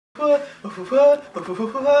Let me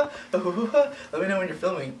know when you're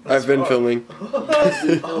filming. I've been filming.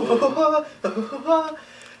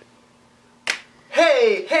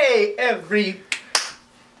 Hey, every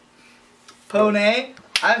pony.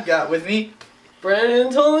 I've got with me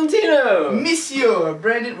Brandon Tolentino. Monsieur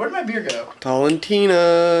Brandon. Where'd my beer go?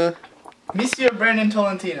 Tolentina. Monsieur Brandon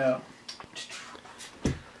Tolentino.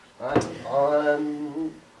 I'm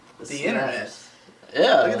on The internet.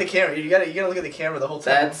 Yeah. Look at the camera. You gotta look at the camera the whole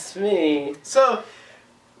time. That's me. So,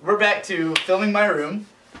 we're back to filming my room.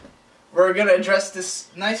 We're gonna address this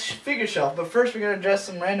nice figure shelf, but first we're gonna address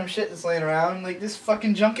some random shit that's laying around, like this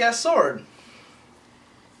fucking junk ass sword.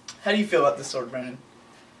 How do you feel about this sword, Brandon?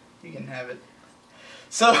 You can have it.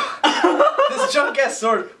 So, this junk ass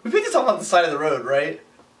sword, we picked this up on the side of the road, right?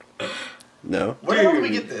 No. Where the hell did we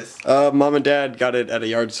get this? Mom and Dad got it at a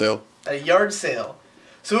yard sale. At a yard sale.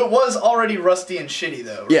 So it was already rusty and shitty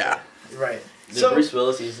though, right? Yeah. Right. So Bruce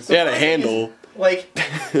Willis used this. It had a handle. Like,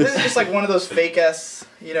 this is just like one of those fake ass,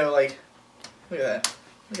 you know, like, look at that.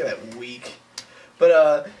 Look at that weak.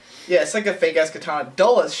 But, yeah, it's like a fake ass katana.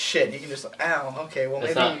 Dull as shit. You can just, ow, okay, well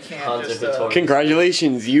maybe you can't just,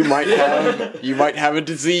 Congratulations, you might have a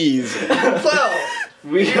disease. Well,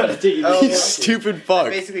 we gotta take it. Oh, You stupid fuck. I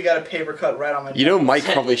basically got a paper cut right on my You know Mike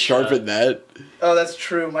probably sharpened that. Oh, that's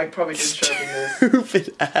true. Mike probably did sharpen this.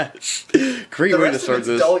 Stupid ass. Great The way to rest start of it's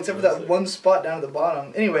this. dull except for that one spot down at the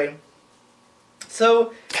bottom. Anyway,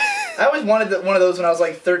 so I always wanted one of those when I was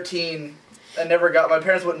like 13. I never got. My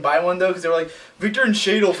parents wouldn't buy one though because they were like, Victor and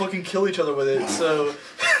Shade will fucking kill each other with it. So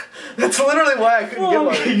that's literally why I couldn't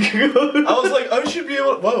get one. I was like, I should be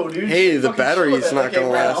able to. Whoa, dude. Hey, the battery's not gonna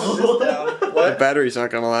last. What? The battery's not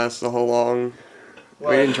gonna last the whole long.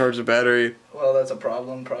 We didn't charge the battery. Well, that's a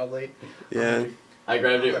problem, probably. Yeah. I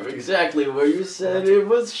grabbed it exactly where you said it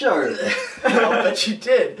was sharp. I'll bet you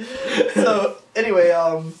did. So, anyway,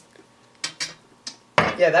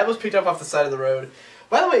 yeah, that was picked up off the side of the road.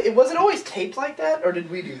 By the way, was it always taped like that, or did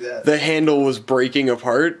we do that? The handle was breaking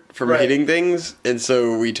apart from Right. hitting things, and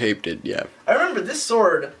so we taped it, yeah. I remember this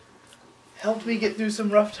sword helped me get through some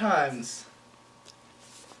rough times.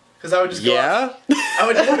 Because I would just go I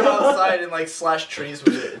would just go outside and like slash trees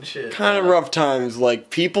with it and shit. Kind of rough times,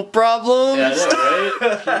 like people problems. Yeah, I know,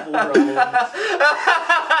 right? People problems.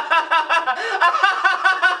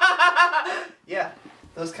 Yeah,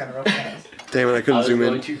 those kind of rough times. Damn it, I couldn't zoom I was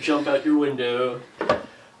in. going to jump out your window.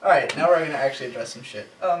 Alright, now we're going to actually address some shit.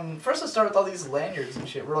 First let's start with all these lanyards and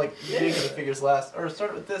shit. We're like getting to the figures last. Or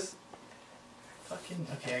start with this. Fucking,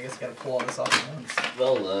 okay, I guess I gotta pull all this off at once.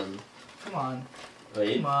 Well done. Come on.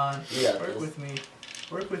 Wait. Come on. Yeah, Work with me.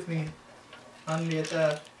 Work with me.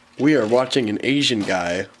 Henrietta. We are watching an Asian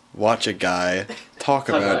guy watch a guy talk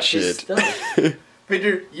about shit.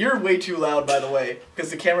 Victor, you're way too loud, by the way, because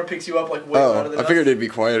the camera picks you up like way louder than I figured it'd be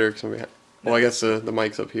quieter. Well, I guess the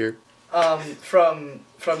mic's up here. From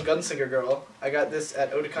Gunslinger Girl, I got this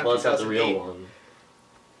at Otakon 2008. Well, it's not the real one.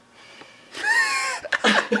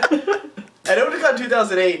 At Otakon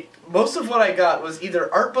 2008, most of what I got was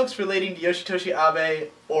either art books relating to Yoshitoshi Abe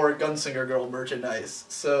or Gunslinger Girl merchandise.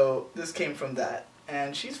 So this came from that,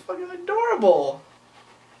 and she's fucking adorable.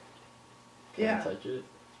 Can Yeah. I touch it?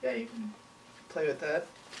 Yeah, you can play with that.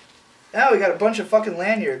 Now we got a bunch of fucking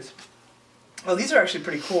lanyards. Well, these are actually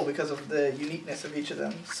pretty cool because of the uniqueness of each of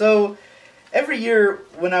them. So, every year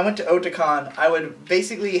when I went to Otakon, I would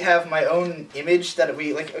basically have my own image that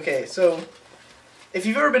we, like, okay, so, if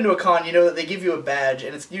you've ever been to a con, you know that they give you a badge,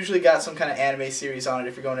 and it's usually got some kind of anime series on it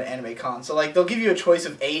if you're going to an anime con. So, like, they'll give you a choice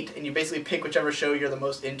of 8, and you basically pick whichever show you're the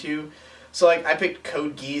most into. So, like, I picked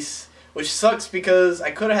Code Geass, which sucks because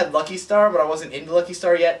I could have had Lucky Star, but I wasn't into Lucky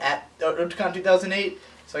Star yet at Otakon 2008.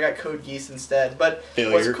 So I got Code Geass instead. But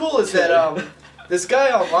what's cool is that this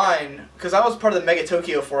guy online, because I was part of the Mega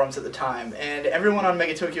Tokyo forums at the time, and everyone on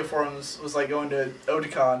Mega Tokyo forums was like going to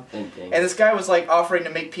Otakon, and this guy was like offering to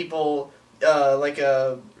make people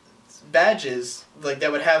badges like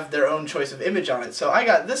that would have their own choice of image on it. So I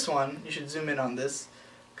got this one. You should zoom in on this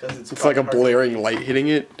because it's like a blaring light hitting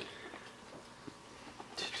it.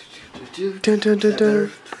 Dun, dun, dun,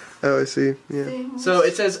 dun. Oh, I see. Yeah. So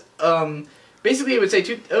it says, basically it would say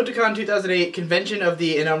Otakon 2008 Convention of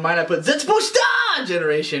the, and on mine I put Zetsubo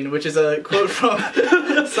generation, which is a quote from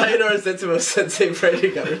Sayonara Zetsubo Sensei.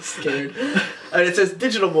 Brandon got really scared. And it says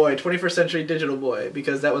Digital Boy, 21st Century Digital Boy,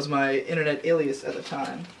 because that was my internet alias at the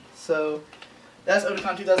time. So that's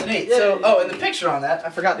Otakon 2008. Yay. So, oh, and the picture on that, I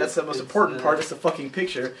forgot that's the most important part, is the fucking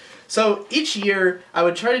picture. So each year I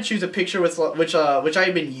would try to choose a picture with which I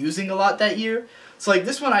had been using a lot that year. So like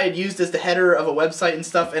this one I had used as the header of a website and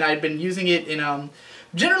stuff, and I had been using it in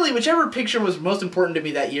generally, whichever picture was most important to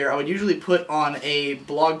me that year, I would usually put on a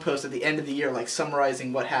blog post at the end of the year, like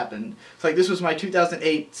summarizing what happened. So like this was my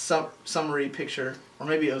 2008 summary picture, or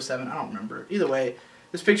maybe 07, I don't remember. Either way,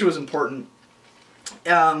 this picture was important.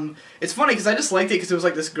 It's funny because I just liked it because it was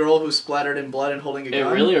like this girl who was splattered in blood and holding a gun.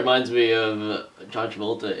 It really reminds me of John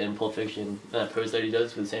Travolta in Pulp Fiction, that pose that he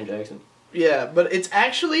does with Sam Jackson. Yeah, but it's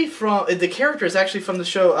actually from, the character is actually from the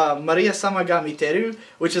show Maria-sama ga Miteru,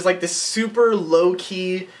 which is like this super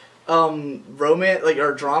low-key romance, like,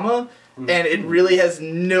 or drama, and it really has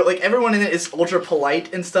no, like, everyone in it is ultra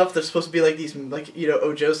polite and stuff. They're supposed to be like these, like, you know,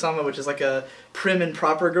 Ojo-sama, which is like a prim and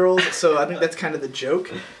proper girls, so I think that's kind of the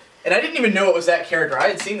joke. And I didn't even know it was that character. I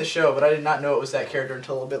had seen the show, but I did not know it was that character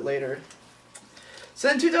until a little bit later. So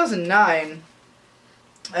in 2009...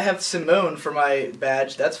 I have Simone for my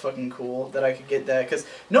badge. That's fucking cool that I could get that, because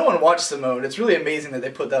no one watched Simone. It's really amazing that they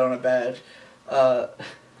put that on a badge.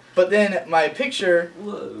 But then my picture,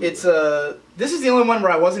 it's this is the only one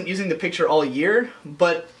where I wasn't using the picture all year,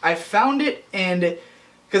 but I found it, and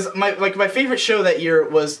because my favorite show that year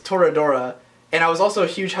was Toradora, and I was also a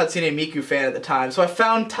huge Hatsune Miku fan at the time. So I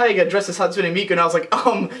found Taiga dressed as Hatsune Miku, and I was like,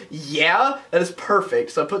 yeah, that is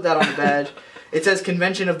perfect. So I put that on the badge. It says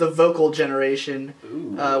Convention of the Vocal Generation.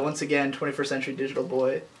 Once again, 21st Century Digital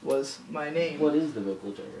Boy was my name. What is the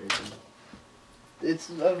vocal generation? It's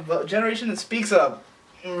a generation that speaks up.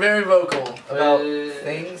 Very vocal about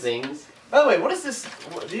things. By the way, what is this?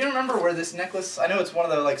 Do you remember where this necklace... I know it's one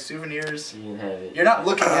of the, like, souvenirs. You can have it. You're not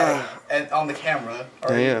looking at it on the camera,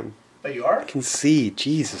 are you? I am. Oh, you are? I can see.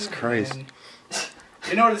 Jesus Christ. Man.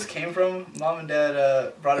 You know where this came from? Mom and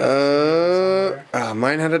Dad brought it somewhere.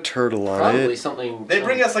 Mine had a turtle on Probably it. something... They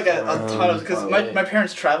bring us like a ton of... Because my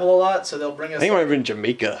parents travel a lot, so they'll bring us... I think it might have been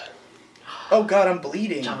Jamaica. Oh god, I'm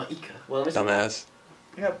bleeding. Jamaica. Well, Dumbass.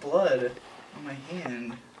 I got blood on my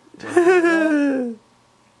hand.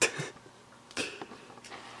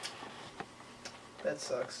 That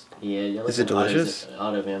sucks. Yeah, you're like Is it delicious?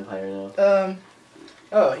 Auto vampire now.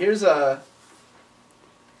 Oh, here's a...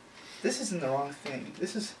 This is in the wrong thing.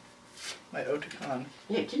 This is my Otakon.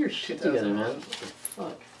 Yeah, get your shit together, man. What the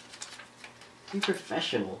fuck? Be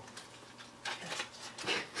professional.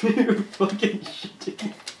 Your fucking shit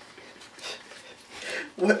together.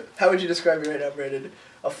 What? How would you describe me right now, Brandon?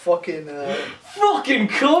 A fucking, Fucking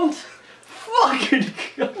cunt! Fucking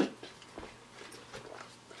cunt!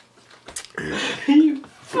 You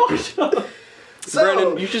fucked up! So,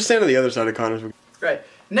 Brandon, you should stand on the other side of Connor's. right.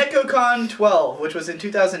 Nekocon 12, which was in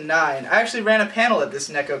 2009. I actually ran a panel at this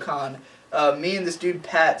Nekocon. Me and this dude,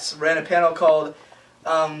 Pats, ran a panel called,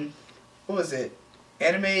 what was it?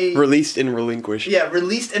 Anime... Released and Relinquished. Yeah,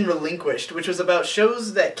 Released and Relinquished, which was about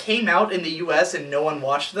shows that came out in the US and no one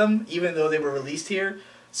watched them, even though they were released here.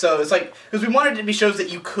 So it's like, because we wanted it to be shows that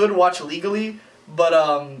you could watch legally, but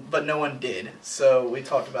no one did. So we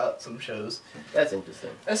talked about some shows. That's interesting.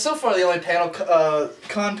 That's so far the only panel,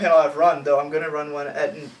 con panel I've run, though I'm going to run one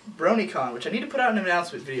at BronyCon, which I need to put out an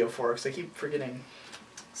announcement video for, because I keep forgetting.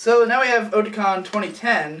 So now we have Otakon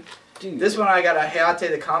 2010. Dude. This one I got a Hayate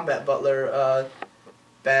the Combat Butler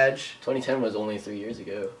badge. 2010 was only 3 years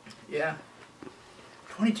ago. Yeah.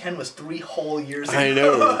 2010 was 3 whole years ago. I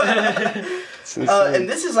know. And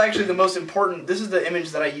this is actually the most important, this is the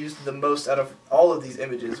image that I used the most out of all of these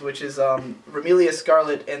images, which is Remilia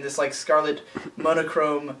Scarlet and this like scarlet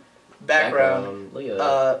monochrome background. Look at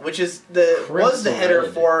that. Which is was the header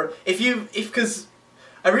red. for, because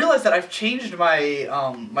I realized that I've changed my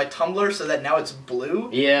my Tumblr so that now it's blue,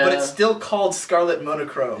 Yeah. but it's still called Scarlet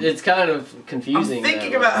Monochrome. It's kind of confusing. I'm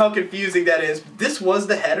thinking about how confusing that is. This was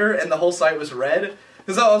the header and the whole site was red.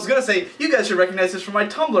 Because I was going to say, you guys should recognize this from my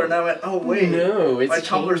Tumblr, and I went, oh wait, no, it's my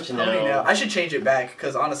Tumblr's changed pony now. now. I should change it back,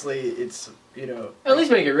 because honestly, it's, you know... At least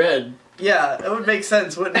make it red. Yeah, that would make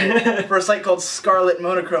sense, wouldn't it? For a site called Scarlet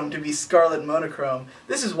Monochrome to be Scarlet Monochrome.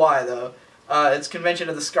 This is why, though. It's Convention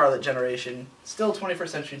of the Scarlet Generation. Still 21st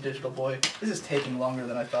Century Digital Boy. This is taking longer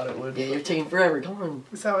than I thought it would. Yeah, you're taking forever. Come on.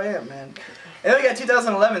 That's how I am, man. And then we got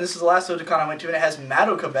 2011. This is the last Otakon I went to, and it has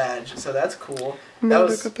Madoka badge, so that's cool. That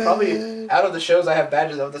was Madoka probably, out of the shows I have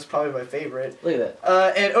badges of, that's probably my favorite. Look at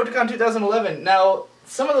that. And Otakon 2011. Now,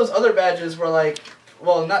 some of those other badges were like,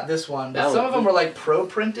 well, not this one, but some of them were like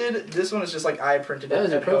pro-printed. This one is just like I printed it. That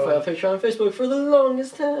was a at profile home. picture on Facebook for the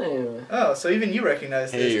longest time. Oh, so even you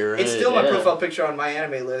recognize this. Hey, you're It's right, still my yeah. profile picture on my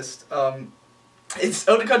anime list. It's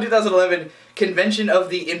Otakon 2011, Convention of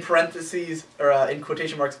the, in parentheses, or in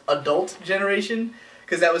quotation marks, adult generation.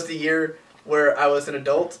 Because that was the year where I was an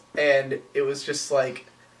adult, and it was just like,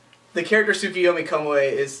 the character Tsukiyomi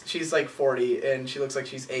Komoe she's like 40 and she looks like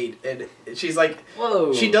she's 8 and she's like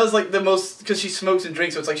Whoa. she does like the most because she smokes and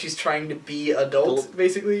drinks, so it's like she's trying to be adult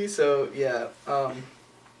basically. So yeah,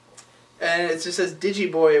 and it just says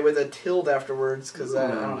Digi Boy with a tilde afterwards because I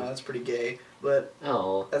don't know, that's pretty gay, but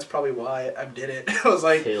that's probably why I did it. I was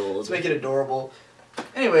like, let's make it adorable.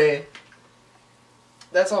 Anyway,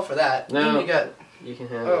 that's all for that. No, you got. You can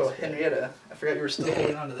have. Oh, Henrietta! I forgot you were still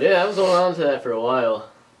holding on to that. Yeah, I was holding on to that for a while.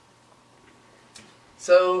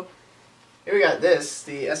 So, here we got this,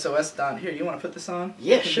 the SOS Don. Here, you want to put this on?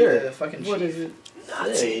 Yeah, sure. The fucking What chief. is it?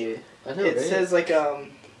 Nazi. I know, It right? says like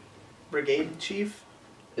brigade chief.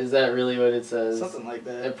 Is that really what it says? Something like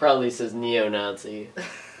that. It probably says neo-Nazi.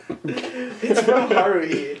 It's from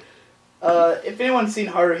Haruhi. If anyone's seen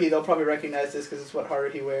Haruhi, they'll probably recognize this because it's what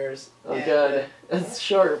Haruhi wears. Oh god, that's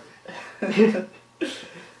sharp.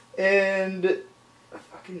 And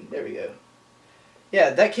fucking there we go.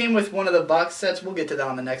 Yeah, that came with one of the box sets. We'll get to that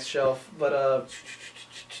on the next shelf. But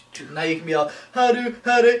now you can be all Haru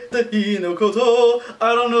hare tahi no koto.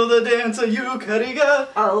 I don't know the dance of yukari ga.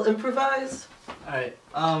 I'll improvise. Alright.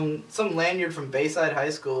 Some lanyard from Bayside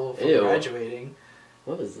High School for Ew. graduating.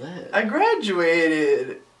 What is that? I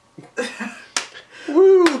graduated.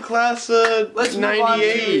 Woo, class of Let's 98. move on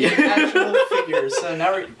to actual figures. So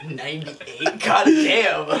now we're 98. God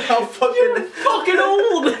damn, how fucking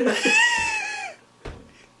old.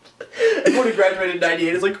 Everyone who graduated in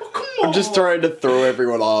 98 is like, oh, come on. I'm just trying to throw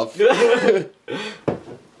everyone off.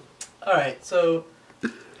 Alright, so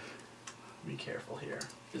be careful here.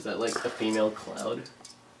 Is that like a female cloud?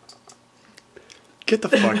 Get the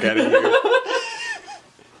fuck out of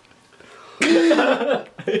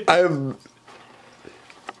here. I'm.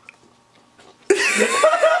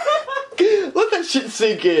 Let that shit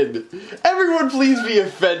sink in. Everyone, please be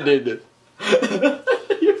offended.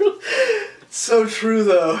 So true,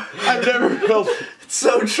 though. I've never felt. It's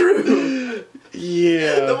so true.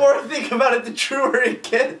 Yeah. The more I think about it, the truer it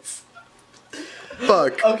gets.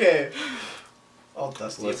 Fuck. Okay. All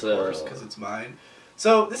dusty, of course, because it's mine.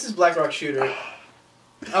 So, this is Black Rock Shooter.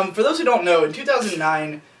 For those who don't know, in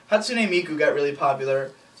 2009, Hatsune Miku got really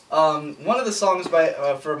popular. One of the songs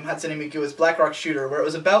from Hatsune Miku was Black Rock Shooter, where it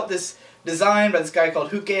was about this design by this guy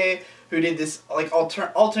called Huke, who did this like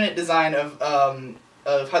alternate design of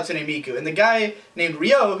Hatsune Miku. And the guy named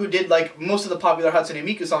Ryo, who did like most of the popular Hatsune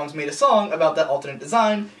Miku songs, made a song about that alternate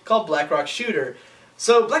design called Black Rock Shooter.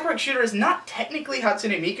 So Black Rock Shooter is not technically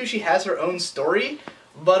Hatsune Miku. She has her own story,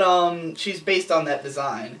 but she's based on that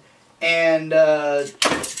design. And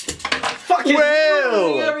fucking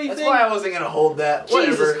well, that's why I wasn't gonna hold that.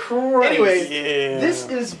 Jesus Whatever. Christ. Anyway, yeah. this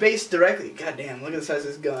is based directly. God damn! Look at the size of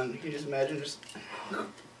this gun. Can you just imagine? Just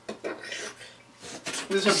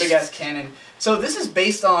this is her big ass cannon. So this is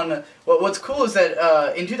based on what's cool is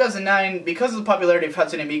that in 2009, because of the popularity of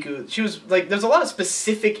Hatsune Miku, she was like there's a lot of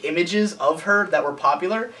specific images of her that were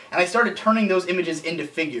popular, and I started turning those images into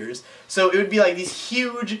figures. So it would be like these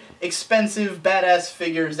huge, expensive, badass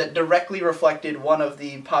figures that directly reflected one of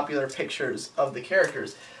the popular pictures of the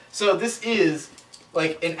characters. So this is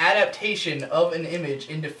like an adaptation of an image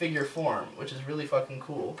into figure form, which is really fucking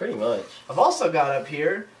cool. Pretty much. I've also got up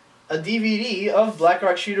here a DVD of Black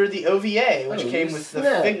Rock Shooter, the OVA, which came with the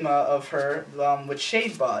Figma of her, which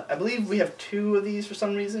Shade bought. I believe we have 2 of these for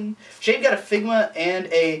some reason. Shade got a Figma and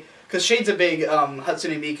because Shade's a big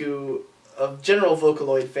Hatsune Miku general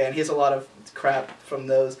Vocaloid fan. He has a lot of crap from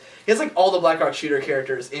those. He has like all the Black Rock Shooter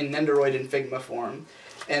characters in Nendoroid and Figma form.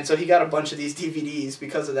 And so he got a bunch of these DVDs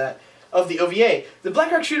because of that, of the OVA. The Black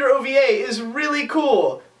Rock Shooter OVA is really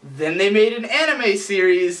cool. Then they made an anime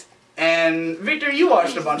series. And Victor, you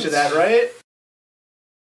watched a bunch of that, right?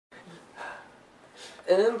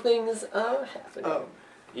 And things are happening. Oh.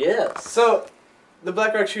 Yes. So, the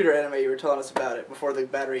Black Rock Shooter anime, you were telling us about it before the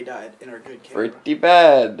battery died in our good camera. Pretty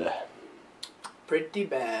bad. Pretty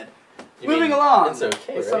bad. You Moving mean along. it's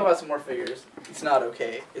okay, Let's right? talk about some more figures. It's not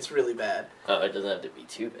okay. It's really bad. Oh, it doesn't have to be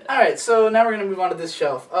too bad. Alright, so now we're going to move on to this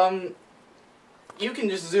shelf. You can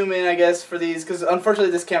just zoom in, I guess, for these, because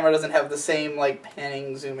unfortunately this camera doesn't have the same, like,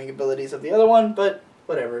 panning, zooming abilities of the other one, but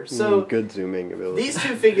whatever. So, good zooming ability. these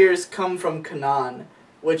 2 figures come from Canaan,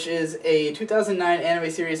 which is a 2009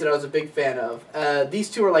 anime series that I was a big fan of.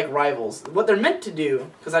 These 2 are like rivals. What they're meant to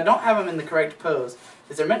do, because I don't have them in the correct pose,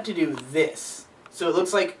 is they're meant to do this. So it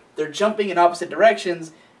looks like they're jumping in opposite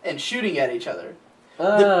directions and shooting at each other.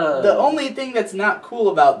 The only thing that's not cool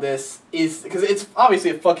about this is, because it's obviously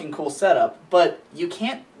a fucking cool setup, but you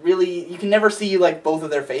can't really, you can never see like both of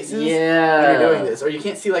their faces when you're doing this, or you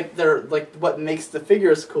can't see like their, like what makes the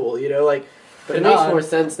figures cool, you know, like. But it makes more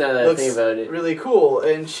sense now that I think about it. Really cool,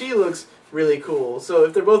 and she looks really cool. So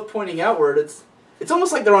if they're both pointing outward, it's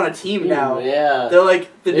almost like they're on a team now. Yeah. They're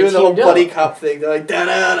doing the whole teamed buddy up. cop thing. They're like da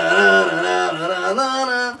da da da da da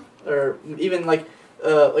da, or even like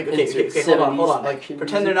okay, hold on. Like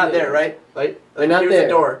pretend they're not there, right? Like They're not here's there. the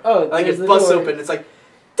door. Oh, like there's it the busts door. open. It's like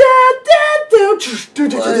da da da.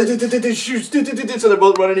 So they're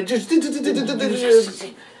both running.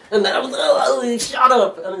 And then I was shut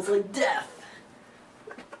up, and it's like death.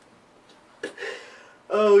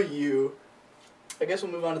 Oh, you. I guess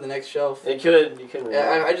we'll move on to the next shelf. You could.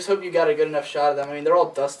 Yeah, I just hope you got a good enough shot of them. I mean, they're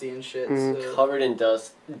all dusty and shit. So. Covered in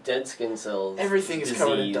dust, dead skin cells. Everything is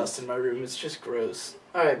covered in disease. dust in my room. It's just gross.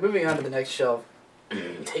 Alright, moving on to the next shelf.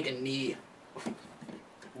 Take a knee.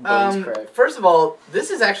 Bones cracked. First of all, this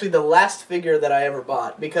is actually the last figure that I ever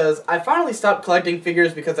bought because I finally stopped collecting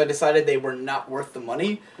figures because I decided they were not worth the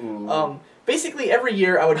money. Basically, every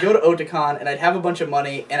year I would go to Otakon and I'd have a bunch of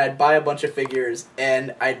money and I'd buy a bunch of figures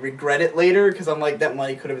and I'd regret it later because I'm like, that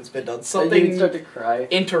money could have been spent on something you start to cry.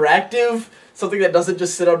 interactive, something that doesn't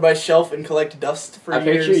just sit on my shelf and collect dust for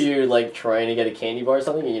years. I picture you like trying to get a candy bar or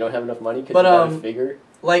something and you don't have enough money because you got a figure.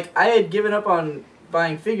 Like, I had given up on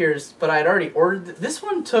buying figures, but I had already ordered... This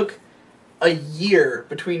one took a year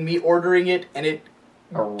between me ordering it and it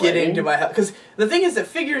getting to my house. Because the thing is that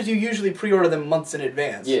figures, you usually pre-order them months in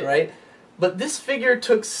advance, right? But this figure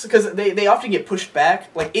took... Because they often get pushed back.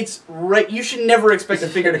 Like, it's right... You should never expect a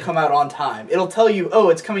figure to come out on time. It'll tell you, oh,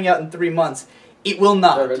 it's coming out in 3 months. It will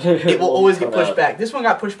not. It will always get pushed back. This one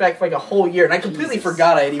got pushed back for like a whole year, and I completely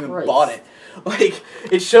forgot I had even bought it. Like,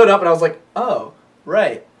 it showed up, and I was like, oh,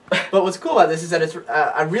 right. But what's cool about this is that it's...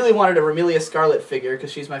 I really wanted a Remilia Scarlet figure,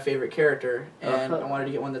 because she's my favorite character, and I wanted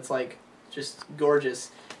to get one that's, like, just gorgeous.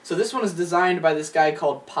 So this one is designed by this guy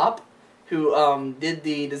called Pop, who did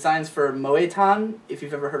the designs for Moe-tan. If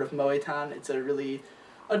you've ever heard of Moe-tan, it's a really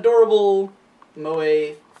adorable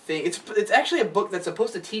Moe thing. It's actually a book that's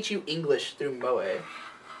supposed to teach you English through Moe.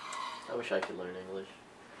 I wish I could learn English.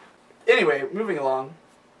 Anyway, moving along.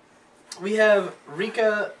 We have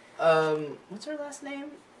Rika, what's her last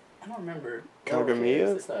name? I don't remember.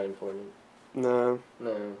 Kagamiya? It's not important. No.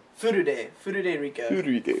 Furude Rika.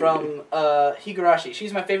 Furude. From Higurashi.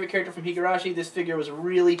 She's my favorite character from Higurashi. This figure was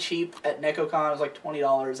really cheap at Nekocon. It was like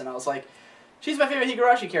 $20, and I was like, she's my favorite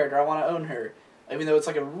Higurashi character. I want to own her. Even though it's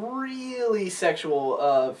like a really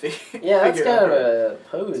sexual figure. Yeah, that's kind of a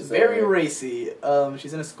pose. It's very racy.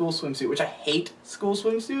 She's in a school swimsuit, which I hate school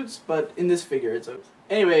swimsuits, but in this figure it's okay.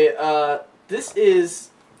 Anyway, this is...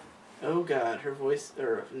 Oh god, her voice,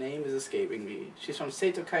 or name is escaping me. She's from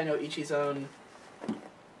Seitokai no Ichizon.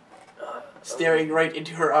 Staring right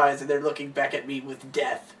into her eyes, and they're looking back at me with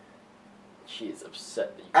death. She is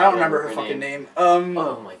upset that you I don't remember her fucking name. Oh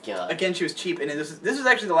my god. Again, she was cheap, and this was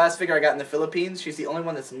actually the last figure I got in the Philippines. She's the only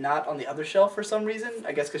one that's not on the other shelf for some reason.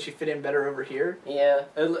 I guess because she fit in better over here. Yeah,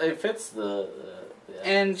 it fits the...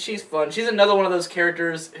 And she's fun. She's another one of those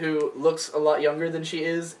characters who looks a lot younger than she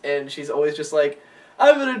is, and she's always just like,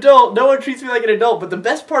 I'm an adult, no one treats me like an adult. But the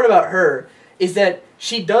best part about her is that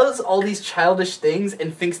she does all these childish things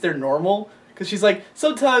and thinks they're normal. Because she's like,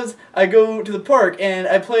 sometimes I go to the park and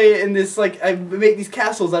I play in this, like, I make these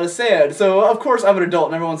castles out of sand. So, of course, I'm an adult.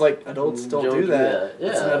 And everyone's like, adults don't do that. Yeah,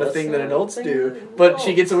 that's not a thing that adults do. But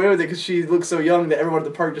she gets away with it because she looks so young that everyone at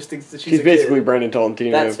the park just thinks that she's a basically kid. Brandon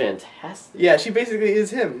Tolentino. That's fantastic. Yeah, she basically is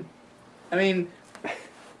him. I mean,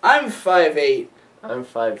 I'm 5'8". I'm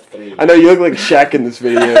 5'3". I know, you look like Shaq in this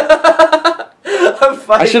video. I'm 5'8".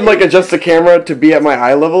 I should, like, adjust the camera to be at my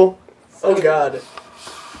eye level. Oh, God.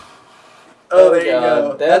 Oh, there you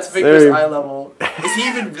go. That's Victor's eye level. Is he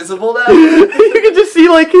even visible now? You can just see,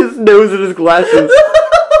 like, his nose and his glasses.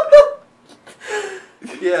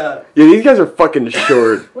 Yeah. Yeah, these guys are fucking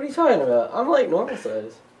short. What are you talking about? I'm like normal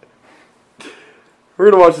size.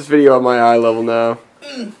 We're gonna watch this video at my eye level now.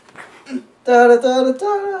 Da da da da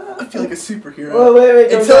da. I feel like a superhero. Oh,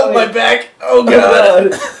 wait, It's up my back. Oh,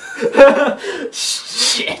 God.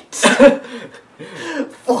 Shit.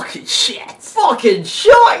 Fucking shit. Fucking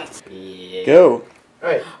shite. Yeah. Go.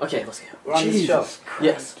 Alright. Okay, let's go. We're on this shelf.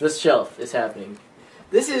 Yes, this shelf is happening.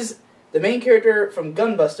 This is the main character from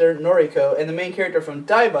Gunbuster, Noriko, and the main character from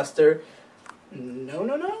Diebuster,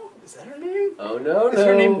 No. Is that her name? Oh, no. Is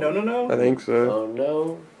her name No? I think so. Oh,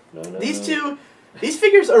 no. These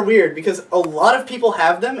figures are weird because a lot of people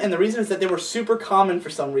have them, and the reason is that they were super common for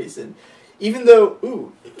some reason. Even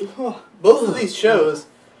though, both of these shows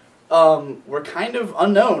were kind of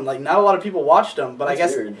unknown. Like, not a lot of people watched them, but I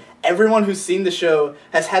guess everyone who's seen the show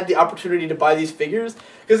has had the opportunity to buy these figures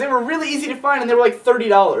because they were really easy to find, and they were like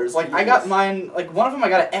 $30. Like, I got mine, like, one of them I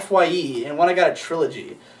got at FYE, and one I got at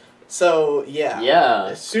Trilogy. So, yeah. Yeah.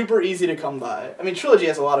 It's super easy to come by. I mean, Trilogy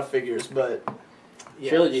has a lot of figures, but...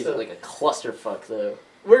 Yeah, Trilogy's like a clusterfuck, though.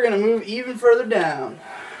 We're gonna move even further down.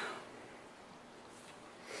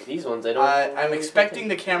 These ones, I don't... I'm expecting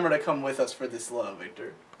the camera to come with us for this low, Victor.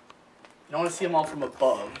 You don't want to see them all from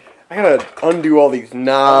above. I gotta undo all these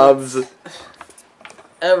knobs.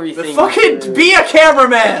 Everything. Fucking be a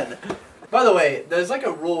cameraman! By the way, there's like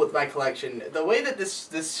a rule with my collection. The way that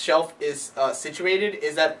this shelf is situated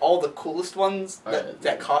is that all the coolest ones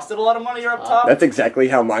that costed a lot of money are up top. That's exactly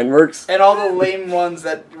how mine works. And all the lame ones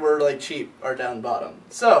that were like cheap are down bottom.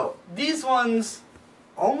 So, these ones,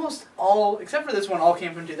 almost all, except for this one, all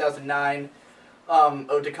came from 2009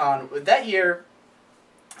 Otakon. With that year,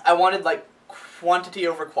 I wanted like quantity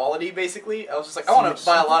over quality, basically. I was just like, I want to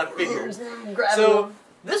buy a lot of figures. So,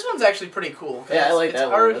 this one's actually pretty cool. Yeah, I like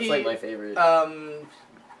that one. Haruhi, That's like my favorite.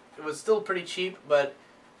 It was still pretty cheap, but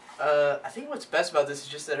I think what's best about this is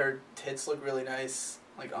just that her tits look really nice.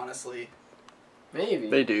 Like, honestly. Maybe.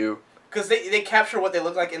 They do. Because they capture what they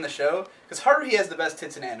look like in the show. Because Haruhi has the best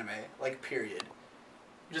tits in anime. Like, period.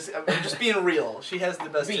 Just being real. She has the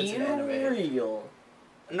best tits in anime. Real.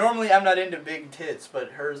 Normally, I'm not into big tits,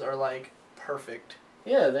 but hers are, like, perfect.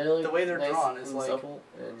 Yeah, they're like the way they're nice drawn is and like supple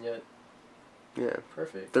and yet Yeah.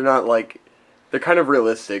 perfect. They're not like... They're kind of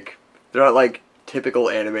realistic. They're not like typical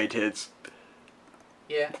anime tits.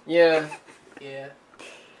 Yeah. Yeah. Yeah.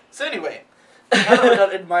 So anyway, now that we're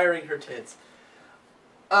done admiring her tits.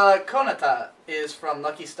 Konata is from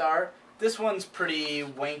Lucky Star. This one's pretty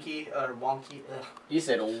wanky, or wonky. Ugh. You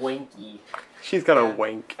said wanky. She's got Yeah. a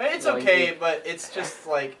wank. I mean, it's okay, but it's just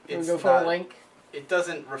like it's Go for not. a wank. It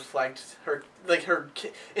doesn't reflect her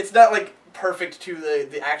it's not like perfect to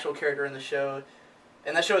the actual character in the show,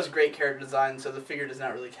 and that show has great character design, so the figure does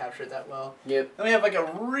not really capture it that well. Yep. Then we have like a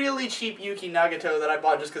really cheap Yuki Nagato that I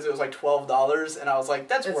bought just because it was like $12, and I was like,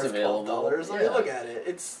 that's It's worth available. $12. Let me Yeah. look at it.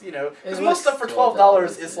 It's, you know, because It most looks stuff for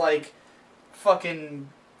 $12 is yeah. like fucking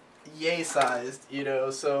yay sized, you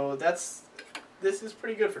know. So this is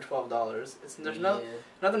pretty good for $12. There's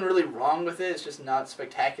nothing really wrong with it. It's just not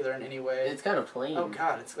spectacular in any way. It's kind of plain. Oh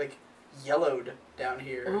god, it's like yellowed down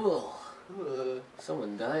here. Ugh. Ugh.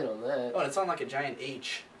 Someone died on that. Oh, and it's on like a giant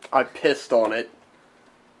H. I pissed on it.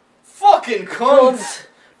 Fucking cunts!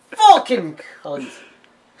 Fucking cunt.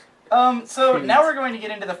 So now we're going to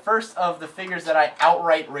get into the first of the figures that I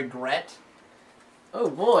outright regret. Oh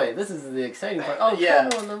boy, this is the exciting part. Oh yeah,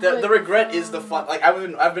 come on, the regret is the fun. Like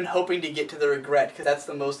I've been hoping to get to the regret because that's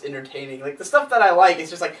the most entertaining. Like the stuff that I like is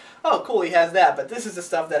just like, oh cool, he has that, but this is the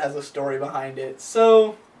stuff that has a story behind it.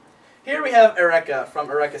 So here we have Eureka from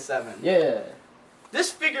Eureka 7. Yeah. This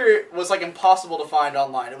figure was like impossible to find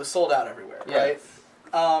online. It was sold out everywhere, right?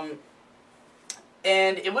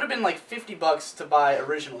 And it would have been like $50 to buy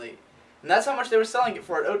originally, and that's how much they were selling it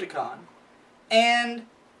for at Otakon. And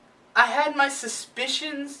I had my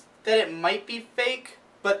suspicions that it might be fake,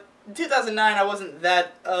 but in 2009 I wasn't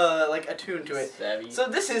that like attuned to it. Savvy. So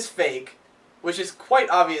this is fake, which is quite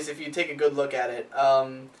obvious if you take a good look at it.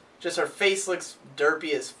 Just her face looks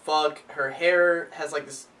derpy as fuck. Her hair has like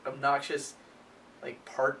this obnoxious like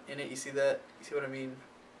part in it. You see that? You see what I mean?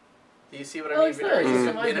 Do you see what I mean? It's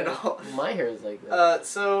nice. In it all. My hair is like that.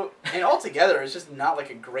 So and altogether, it's just not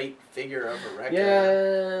like a great figure of a record.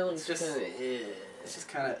 Yeah, it's just kinda, it's just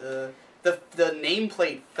kind of the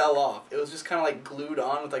nameplate fell off. It was just kind of like glued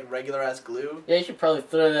on with like regular ass glue. Yeah, you should probably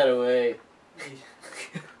throw that away.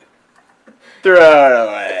 Throw it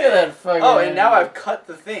away. Look at that fucking. Oh, and now I've cut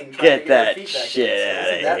the thing. Get her that feet back shit in, so out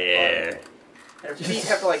isn't of that here. fun? Her feet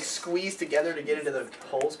have to like squeeze together to get into the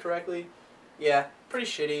holes correctly. Yeah, pretty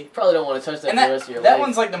shitty. Probably don't want to touch that And for the rest of your that life.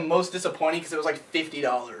 one's like the most disappointing because it was like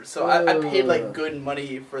 $50. So I paid like good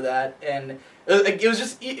money for that, and it was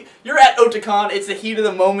just you're at Otakon. It's the heat of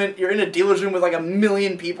the moment. You're in a dealer's room with like 1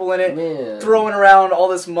 million people in it, Man. throwing around all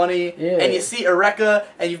this money, Yeah. and you see Eureka,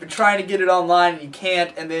 and you've been trying to get it online, and you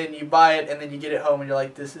can't, and then you buy it, and then you get it home, and you're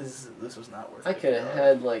like, this was not worth it. I could have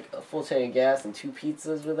had like a full tank of gas and 2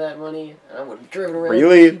 pizzas with that money, and I would have driven around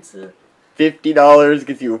Really? with pizza. $50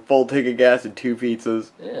 gets you a full tank of gas and 2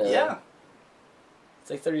 pizzas. Yeah. It's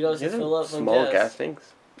like $30 to fill up on small gas. gas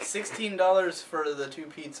tanks. $16 for the 2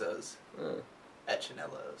 pizzas at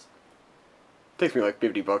Chanello's. Takes me like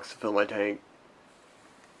 $50 to fill my tank.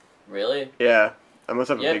 Really? Yeah, I must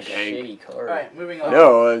have a You have big a tank. shitty car. Alright, moving on.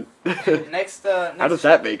 No. Next, How does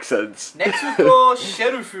that make sense? Netsuko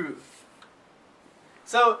Sherufu.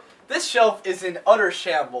 So, this shelf is in utter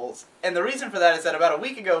shambles, and the reason for that is that about a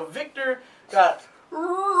week ago, Victor got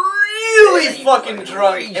really fucking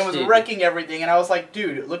drunk and was wasted. wrecking everything. And I was like,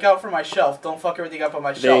 dude, look out for my shelf. Don't fuck everything up on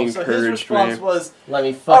my They shelf. So his encouraged response me. was, Let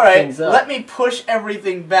me fuck alright, things up. let me push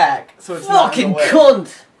everything back so it's not in Fucking the way.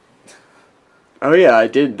 cunt! Oh yeah, I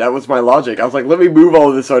did. That was my logic. I was like, let me move all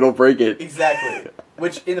of this so I don't break it. Exactly.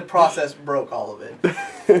 Which, in the process, broke all of it.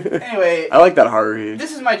 Anyway, I like that Haruhi.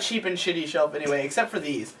 this is my cheap and shitty shelf anyway, except for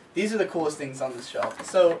these. These are the coolest things on this shelf.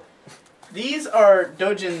 So, these are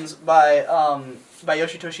doujins by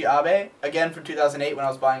Yoshitoshi Abe, again from 2008 when I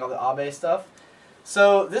was buying all the Abe stuff.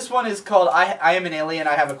 So, this one is called I Am an Alien,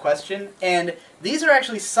 I Have a Question, and these are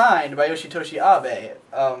actually signed by Yoshitoshi Abe.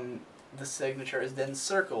 The signature is then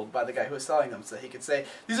circled by the guy who was selling them, so he could say,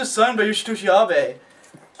 these are signed by Yoshitoshi Abe.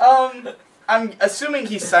 I'm assuming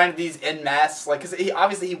he signed these en masse, like, because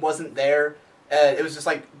obviously he wasn't there. It was just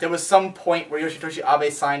like, there was some point where Yoshitoshi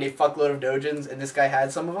Abe signed a fuckload of doujins, and this guy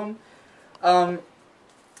had some of them.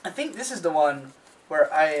 I think this is the one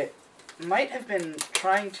where I might have been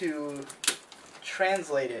trying to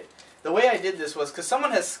translate it. The way I did this was, because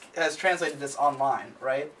someone has translated this online,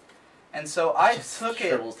 right? And so I took it,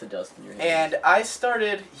 Shrivels to dust in your hands. and I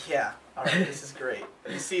started, yeah, alright, this is great.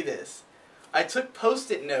 You see this. I took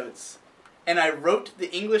Post-it notes, and I wrote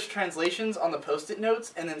the English translations on the Post-it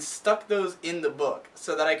notes, and then stuck those in the book,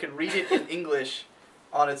 so that I could read it in English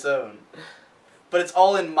on its own. But it's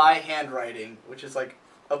all in my handwriting, which is, like,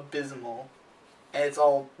 abysmal. And it's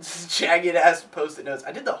all jagged-ass Post-it notes.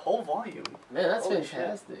 I did the whole volume. Man, that's Holy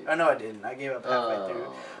fantastic. Oh, no, I didn't. I gave up halfway through.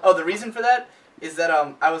 Oh, the reason for that is that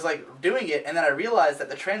I was, like, doing it, and then I realized that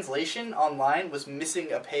the translation online was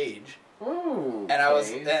missing a page. Ooh, And I was,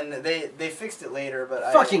 okay. then they fixed it later,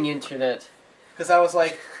 but Fucking internet. because I was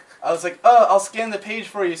like, oh, I'll scan the page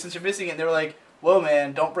for you since you're missing it. And they were like, whoa,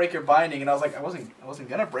 man, don't break your binding. And I was like, I wasn't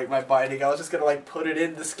gonna break my binding. I was just gonna like put it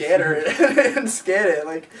in the scanner and scan it.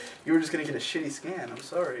 Like, you were just gonna get a shitty scan. I'm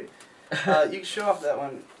sorry. You can show off that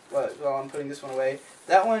one while I'm putting this one away.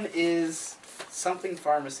 That one is something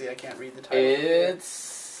pharmacy. I can't read the title.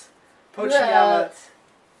 It's Pochiyama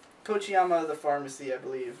the Pharmacy, I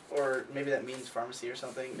believe, or maybe that means pharmacy or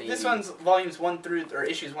something. Maybe. This one's volumes 1 through, or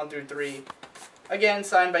issues 1 through 3. Again,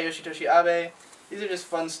 signed by Yoshitoshi Abe. These are just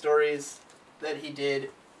fun stories that he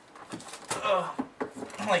did. Ugh.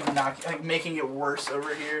 I'm like making it worse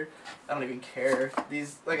over here. I don't even care.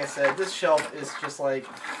 These, like I said, this shelf is just like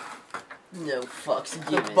no fucks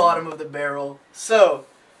the given. bottom of the barrel. So,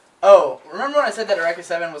 oh, remember when I said that Eureka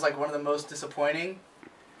 7 was like one of the most disappointing?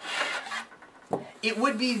 It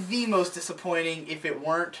would be the most disappointing if it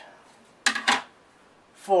weren't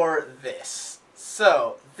for this.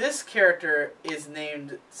 So, this character is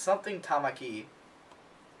named something Tamaki.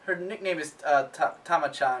 Her nickname is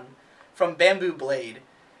Tama-chan from Bamboo Blade.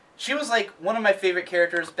 She was like one of my favorite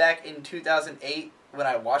characters back in 2008 when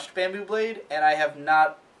I watched Bamboo Blade, and I have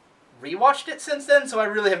not rewatched it since then, so I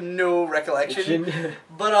really have no recollection.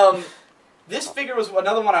 But this figure was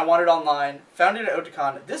another one I wanted online, found it at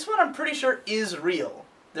Otakon. This one I'm pretty sure is real.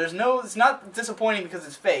 It's not disappointing because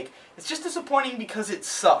it's fake. It's just disappointing because it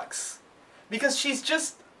sucks. Because she's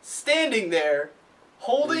just standing there,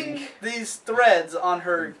 holding these threads on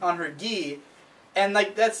her gi, and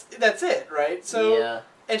like that's it, right? So yeah.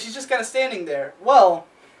 And she's just kind of standing there. Well,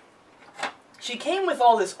 she came with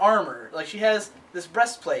all this armor. Like she has this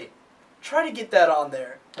breastplate. Try to get that on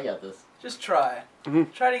there. I got this. Just try.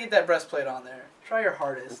 Try to get that breastplate on there. Try your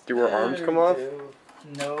hardest. Do her arms come off?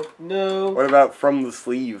 No. No. What about from the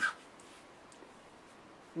sleeve?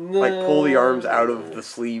 No. Like pull the arms out of the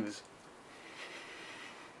sleeves.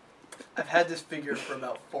 I've had this figure for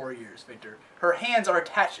about 4 years, Victor. Her hands are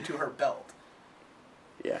attached to her belt.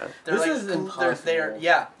 Yeah. They're This like, is impossible.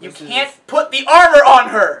 Yeah, you This can't put the armor on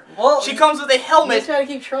her! Well, She comes with a helmet just gotta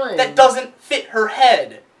keep trying. that doesn't fit her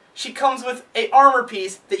head. She comes with a armor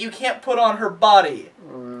piece that you can't put on her body.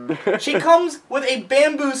 She comes with a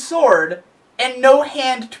bamboo sword and no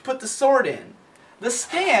hand to put the sword in. The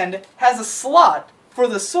stand has a slot for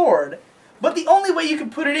the sword, but the only way you can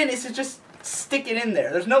put it in is to just stick it in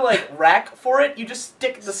there. There's no like rack for it, you just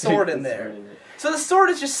stick the sword in there. So the sword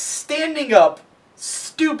is just standing up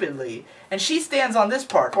stupidly, and she stands on this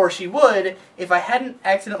part, or she would if I hadn't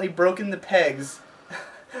accidentally broken the pegs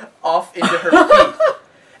off into her feet.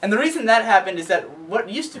 And the reason that happened is that what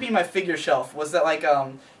used to be my figure shelf was that, like,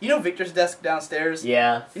 you know Victor's desk downstairs?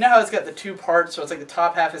 Yeah. You know how it's got the two parts, so it's like the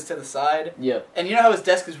top half is to the side? Yep. And you know how his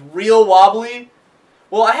desk is real wobbly?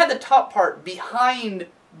 Well, I had the top part behind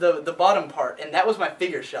the bottom part, and that was my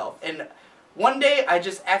figure shelf. And one day, I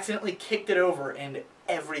just accidentally kicked it over, and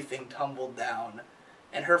everything tumbled down.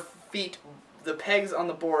 And her feet, the pegs on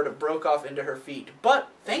the board broke off into her feet. But,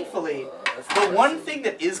 thankfully, the one thing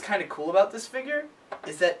that is kind of cool about this figure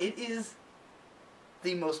is that it is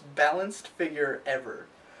the most balanced figure ever.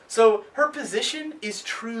 So her position is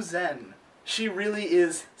true Zen. She really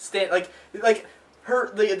is like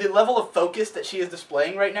her the level of focus that she is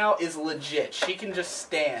displaying right now is legit. She can just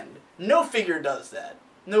stand. No figure does that.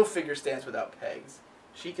 No figure stands without pegs.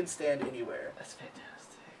 She can stand anywhere. That's fantastic.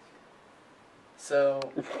 So,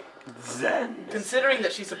 Zen. considering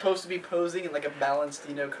that she's supposed to be posing in like a balanced,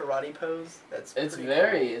 karate pose, that's It's pretty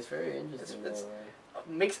very interesting.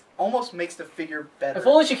 It's almost makes the figure better. If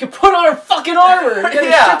only she could put on her fucking armor and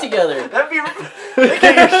get her shit together. That'd be.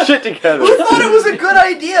 Get your shit together. Who thought it was a good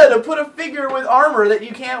idea to put a figure with armor that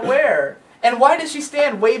you can't wear? And why does she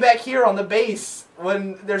stand way back here on the base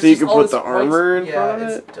when there's So you just can all put this the armor in yeah, front of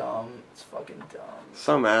it's it? dumb. It's fucking dumb.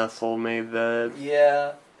 Some asshole made that.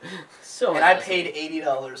 Yeah. So And I paid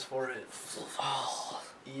 $80 for it. Oh,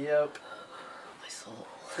 Yep. my soul.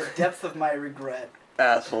 The depth of my regret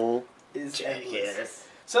Asshole. is endless. Yes.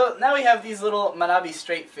 So now we have these little Manabi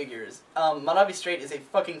Straight figures. Manabi Straight is a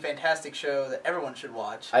fucking fantastic show that everyone should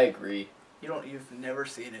watch. I agree. You've never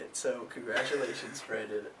seen it, so congratulations,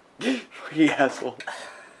 Brandon. You asshole.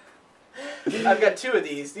 I've got 2 of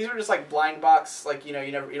these. These were just like blind box, like you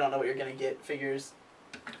don't know what you're gonna get figures.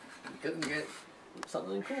 You couldn't get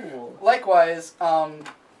something cool. Likewise,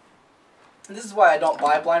 this is why I don't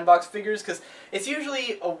buy blind box figures, because it's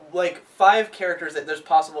usually like 5 characters that there's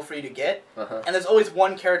possible for you to get, and there's always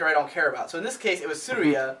one character I don't care about. So in this case, it was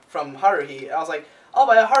Tsuruya from Haruhi. I was like, I'll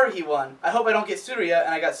buy a Haruhi one. I hope I don't get Tsuruya,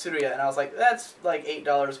 and I got Tsuruya, and I was like, that's like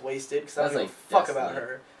 $8 wasted, because I don't give a fuck about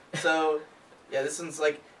her. So, yeah, this one's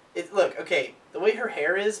like, look, okay, the way her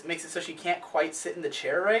hair is makes it so she can't quite sit in the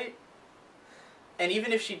chair right. And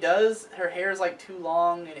even if she does, her hair is like too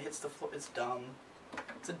long and it hits the floor. It's dumb.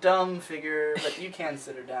 It's a dumb figure, but you can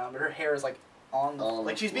sit her down. But her hair is like on the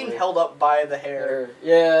like she's being held up by the hair.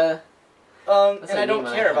 Yeah. And I don't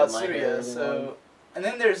care about Tsuruya, so. And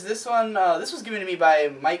then there's this one. This was given to me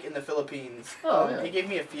by Mike in the Philippines. Oh, yeah. He gave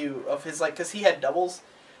me a few of his because he had doubles.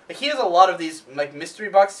 Like he has a lot of these like mystery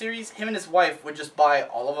box series. Him and his wife would just buy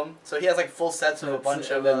all of them. So he has like full sets of a bunch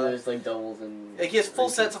of. And then there's like doubles and. Like he has full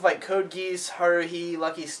sets of like Code Geass, Haruhi,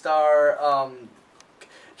 Lucky Star.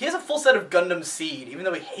 He has a full set of Gundam Seed, even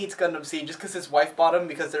though he hates Gundam Seed, just because his wife bought them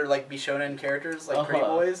because they're like Bishonen characters, like pretty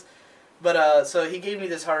boys. But so he gave me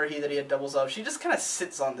this Haruhi that he had doubles of. She just kind of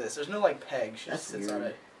sits on this. There's no like peg. She just sits on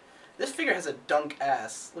it. This figure has a dunk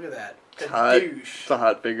ass. Look at that. Douche. It's a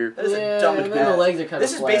hot figure. That is a dunk ass. The legs are kind of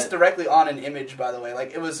This is based directly on an image, by the way.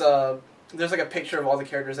 Like it was. There's like a picture of all the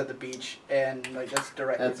characters at the beach, and like that's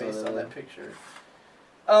directly based on that picture.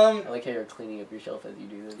 I like how you're cleaning up your shelf as you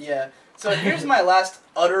do this. Yeah. So here's my last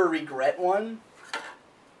utter regret one.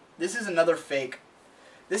 This is another fake.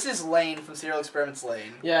 This is Lane from Serial Experiments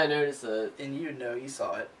Lane. Yeah, I noticed that. And you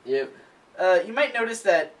saw it. Yep. You might notice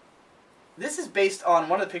that this is based on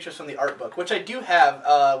one of the pictures from the art book, which I do have.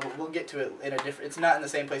 We'll get to it in a different. It's not in the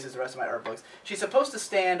same place as the rest of my art books. She's supposed to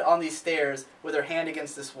stand on these stairs with her hand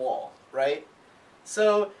against this wall, right?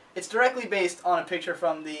 So it's directly based on a picture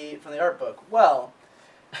from the art book. Well,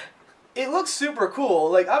 it looks super cool.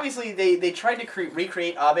 Like obviously they tried to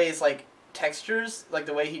recreate Abe's like textures, like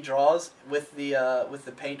the way he draws with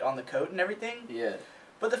the paint on the coat and everything. Yeah.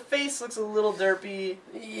 But the face looks a little derpy.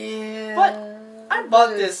 Yeah. But I bought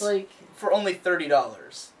this like for only $30.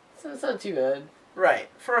 So it's not too bad. Right.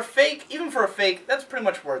 For a fake, even for a fake, that's pretty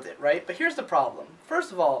much worth it, right? But here's the problem.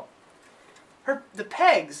 First of all, the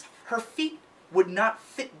pegs, her feet would not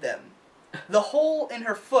fit them. The hole in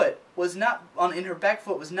her foot was not in her back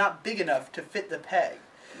foot was not big enough to fit the peg.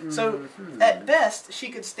 So at best, she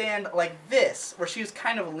could stand like this, where she was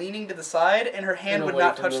kind of leaning to the side, and her hand would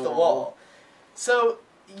not touch the wall. So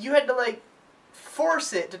you had to like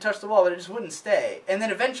force it to touch the wall, but it just wouldn't stay. And then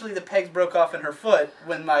eventually the pegs broke off in her foot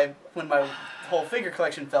when my whole figure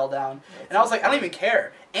collection fell down. And I was like, I don't even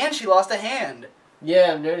care. And she lost a hand.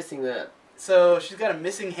 Yeah, I'm noticing that. So she's got a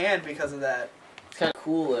missing hand because of that. It's kind of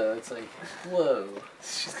cool though. It's like, whoa.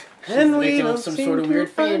 She's the victim of some sort of weird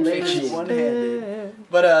fan fiction. One-handed.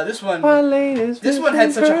 But this one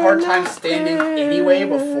had such a hard time standing anyway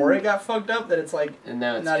before it got fucked up that it's like and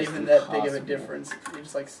now it's not even that big of a difference. You're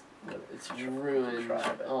just like it's ruined.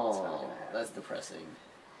 Oh, that's depressing.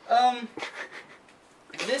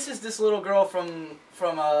 This is this little girl from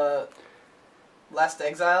Last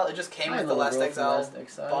Exile. It just came with the Last Exile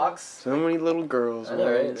box. So many little girls, I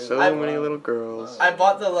know, right? So many little girls. I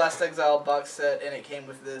bought the Last Exile box set and it came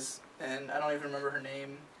with this, and I don't even remember her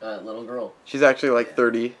name. Little girl. She's actually like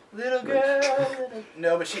 30. Little girl.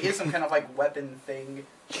 No, but she is some kind of like weapon thing.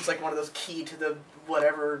 She's like one of those key to the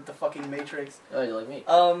whatever the fucking Matrix. Oh, you like me?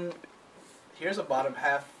 Here's a bottom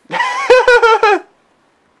half.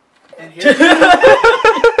 And here's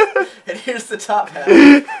the top half.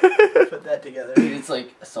 Put that together. Dude, it's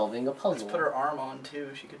like solving a puzzle. Let's put her arm on too.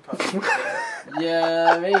 She could probably do that.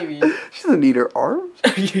 Yeah, maybe. She doesn't need her arms.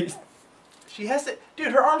 She has to...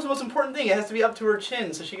 Dude, her arm's the most important thing. It has to be up to her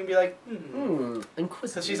chin so she can be like, Inquisitive.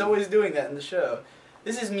 Because she's always doing that in the show.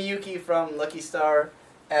 This is Miyuki from Lucky Star.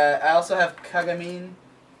 I also have Kagamin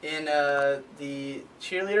in the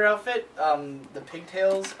cheerleader outfit. The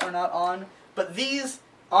pigtails are not on. But these,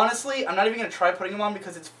 honestly, I'm not even going to try putting them on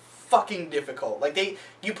because it's fucking difficult. Like,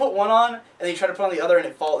 you put one on, and then you try to put on the other, and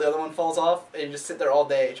the other one falls off, and you just sit there all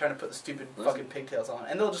day trying to put the stupid fucking pigtails on.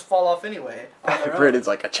 And they'll just fall off anyway. Britain's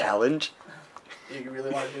like a challenge. You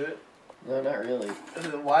really want to do it? No, not really.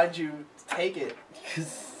 Then why'd you take it?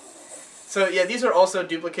 So, yeah, these are also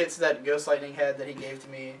duplicates that Ghost Lightning had that he gave to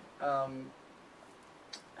me.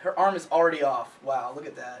 Her arm is already off. Wow, look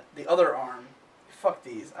at that. The other arm. Fuck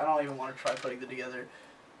these. I don't even want to try putting them together.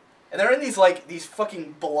 And they're in these, like, these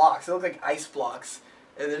fucking blocks. They look like ice blocks.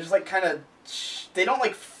 And they're just, like, kind of... They don't,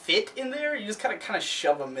 like, fit in there. You just kind of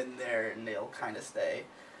shove them in there, and they'll kind of stay.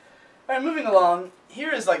 Alright, moving along.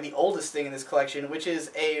 Here is, like, the oldest thing in this collection, which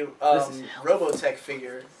is a Robotech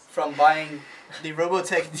figure from buying the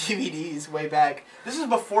Robotech DVDs way back. This is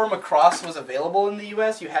before Macross was available in the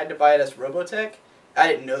US. You had to buy it as Robotech. I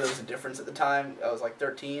didn't know there was a difference at the time. I was, like,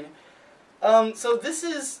 13. So this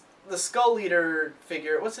is the Skull Leader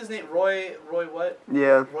figure. What's his name? Roy what?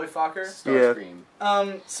 Yeah. Roy Fokker?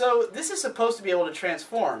 Starscream. So this is supposed to be able to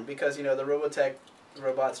transform because, you know, the Robotech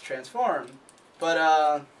robots transform.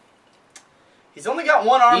 But, he's only got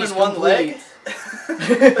one arm and one leg.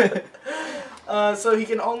 So he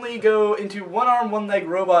can only go into one arm, one leg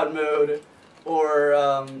robot mode, or,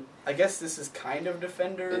 I guess this is kind of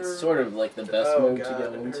Defender. It's sort of like the best mode to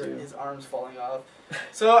go into. His arm's falling off.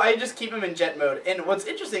 So I just keep him in jet mode. And what's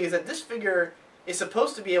interesting is that this figure is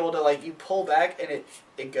supposed to be able to, like, you pull back and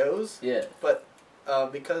it goes. Yeah. But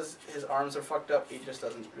because his arms are fucked up, he just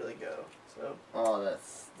doesn't really go. So. Oh,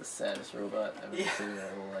 that's the saddest robot I've ever seen in my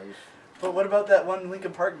whole life. But what about that one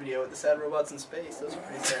Linkin Park video with the sad robots in space? Those are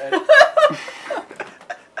pretty sad.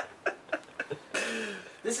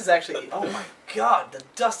 This is actually, oh my god, the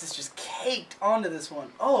dust is just caked onto this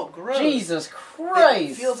one. Oh, gross. Jesus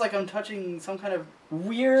Christ! It feels like I'm touching some kind of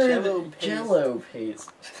weird Jello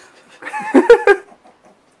paste.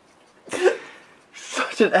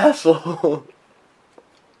 Such an asshole.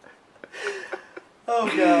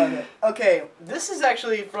 Oh god. Okay, this is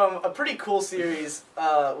actually from a pretty cool series,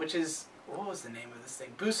 which is, what was the name of this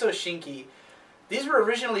thing? Buso Shinki. These were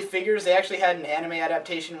originally figures. They actually had an anime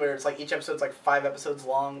adaptation where it's like each episode's like 5 episodes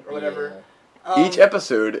long or whatever. Yeah. Each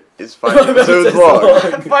episode is 5 episodes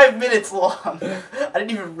long. 5 minutes long. I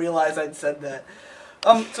didn't even realize I'd said that.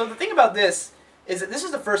 So the thing about this is that this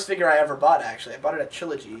is the first figure I ever bought, actually. I bought it at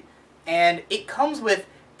Trilogy. And it comes with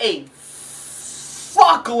a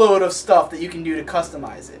fuckload of stuff that you can do to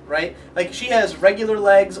customize it, right? Like, she has regular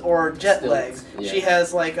legs or jet legs. Yeah. She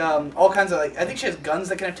has, like, all kinds of, like, I think she has guns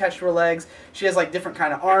that can attach to her legs. She has, like, different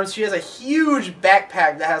kind of arms. She has a huge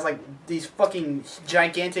backpack that has, like, these fucking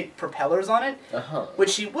gigantic propellers on it,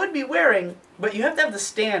 which she would be wearing, but you have to have the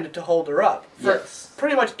stand to hold her up. For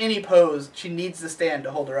pretty much any pose, she needs the stand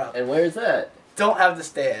to hold her up. And where's that? Don't have the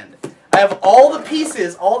stand. I have all the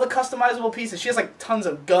pieces, all the customizable pieces. She has like tons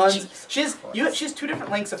of guns. She has 2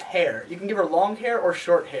 different lengths of hair. You can give her long hair or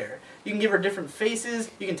short hair. You can give her different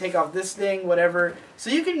faces. You can take off this thing, whatever. So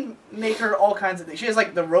you can make her all kinds of things. She has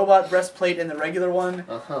like the robot breastplate and the regular one.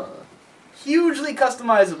 Hugely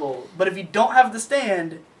customizable. But if you don't have the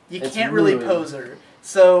stand, it's can't really pose her.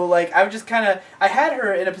 So like I just kind of I had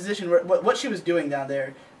her in a position where what she was doing down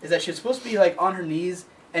there is that she was supposed to be like on her knees.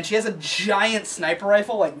 And she has a giant sniper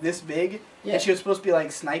rifle, like this big, and she was supposed to be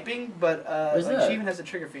like sniping, but like, she even has a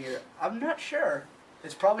trigger finger. I'm not sure.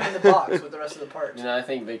 It's probably in the box with the rest of the parts. You know, I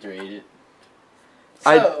think Victor ate it.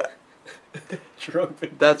 So,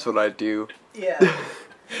 That's what I do. Yeah.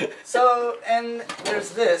 So, and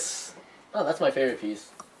there's this. Oh, that's my favorite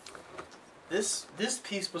piece. This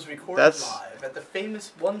piece was recorded live at the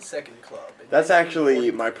famous 1 Second Club. That's actually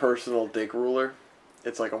my personal dick ruler.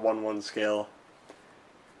 It's like a 1/1 scale.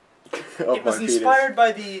 It was inspired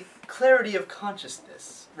by the clarity of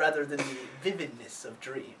consciousness rather than the vividness of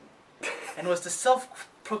dream, and was the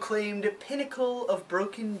self-proclaimed pinnacle of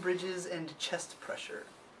broken bridges and chest pressure.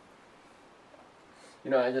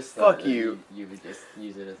 You know, I just thought you would just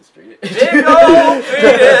use it as a street. Big old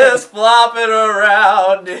penis flopping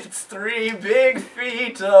around. It's 3 big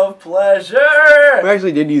feet of pleasure. We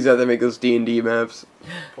actually did use that to make those D&D maps.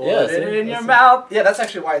 Put it in your mouth. Yeah, that's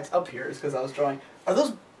actually why it's up here. Is because I was drawing. Are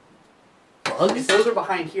those bugs? If those are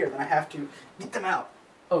behind here, then I have to get them out.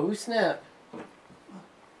 Oh, snap.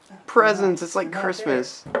 presents. It's like They're not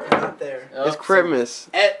Christmas. there. They're not there. It's Christmas.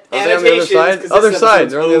 Are Are they on the other side? Other side.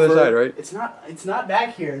 They're on the other side, right? It's not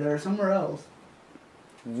back here. They're somewhere else.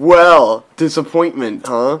 Well, disappointment,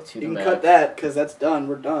 huh? You can cut that because that's done.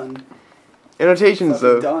 We're done. Annotations, Fucking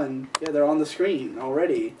though. done. Yeah, they're on the screen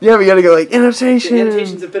already. Yeah, we gotta go like annotation. The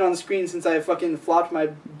annotations have been on the screen since I fucking flopped my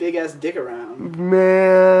big ass dick around.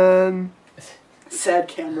 Man. Sad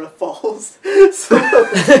camera falls.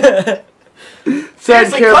 Sad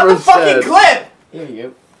Seriously, cut camera the fucking sad. clip. Here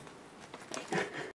you